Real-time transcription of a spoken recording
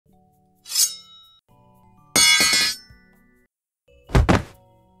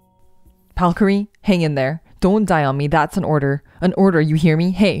Valkyrie, hang in there. Don't die on me. That's an order. An order, you hear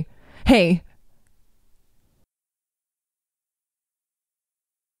me? Hey. Hey.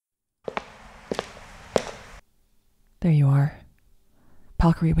 There you are.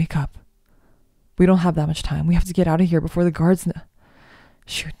 Valkyrie, wake up. We don't have that much time. We have to get out of here before the guards...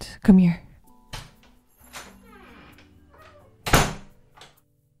 Shoot, come here.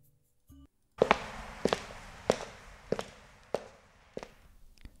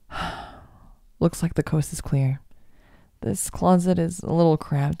 Looks like the coast is clear. This closet is a little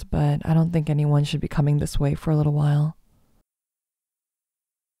cramped, but I don't think anyone should be coming this way for a little while.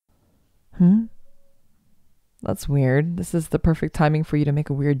 That's weird. This is the perfect timing for you to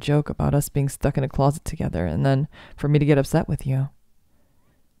make a weird joke about us being stuck in a closet together, and then for me to get upset with you.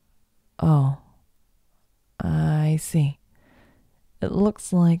 Oh, I see. It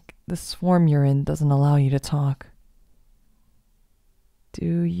looks like the swarm you're in doesn't allow you to talk.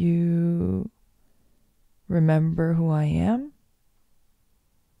 Do you remember who I am?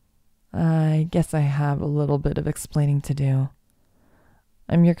 I guess I have a little bit of explaining to do.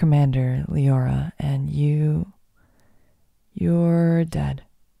 I'm your commander, Liora, and you're dead.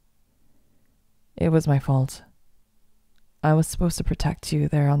 It was my fault. I was supposed to protect you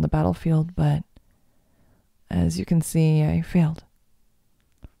there on the battlefield, but as you can see, I failed.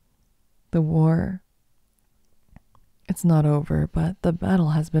 The war, it's not over, but the battle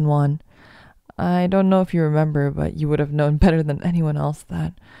has been won. I don't know if you remember, but you would have known better than anyone else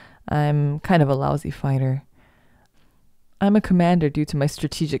that I'm kind of a lousy fighter. I'm a commander due to my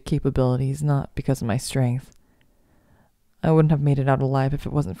strategic capabilities, not because of my strength. I wouldn't have made it out alive if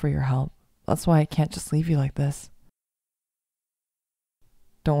it wasn't for your help. That's why I can't just leave you like this.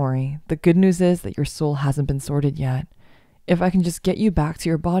 Don't worry. The good news is that your soul hasn't been sorted yet. If I can just get you back to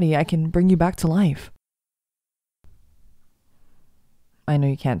your body, I can bring you back to life. I know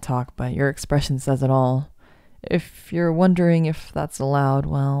you can't talk, but your expression says it all. If you're wondering if that's allowed,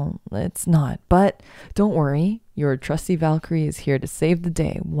 well, it's not. But don't worry, your trusty Valkyrie is here to save the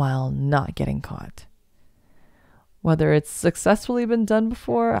day while not getting caught. Whether it's successfully been done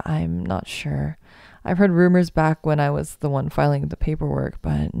before, I'm not sure. I've heard rumors back when I was the one filing the paperwork,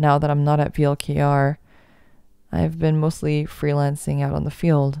 but now that I'm not at VLKR, I've been mostly freelancing out on the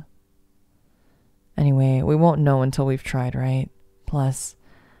field. Anyway, we won't know until we've tried, right? Plus,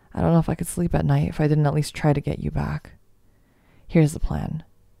 I don't know if I could sleep at night if I didn't at least try to get you back. Here's the plan.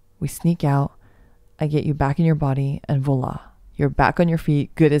 We sneak out, I get you back in your body, and voila, you're back on your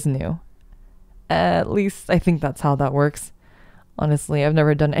feet, good as new. At least I think that's how that works. Honestly, I've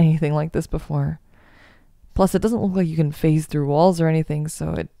never done anything like this before. Plus, it doesn't look like you can phase through walls or anything,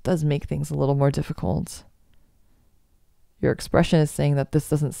 so it does make things a little more difficult. Your expression is saying that this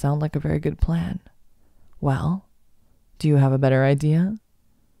doesn't sound like a very good plan. Well, do you have a better idea?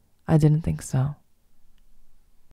 I didn't think so.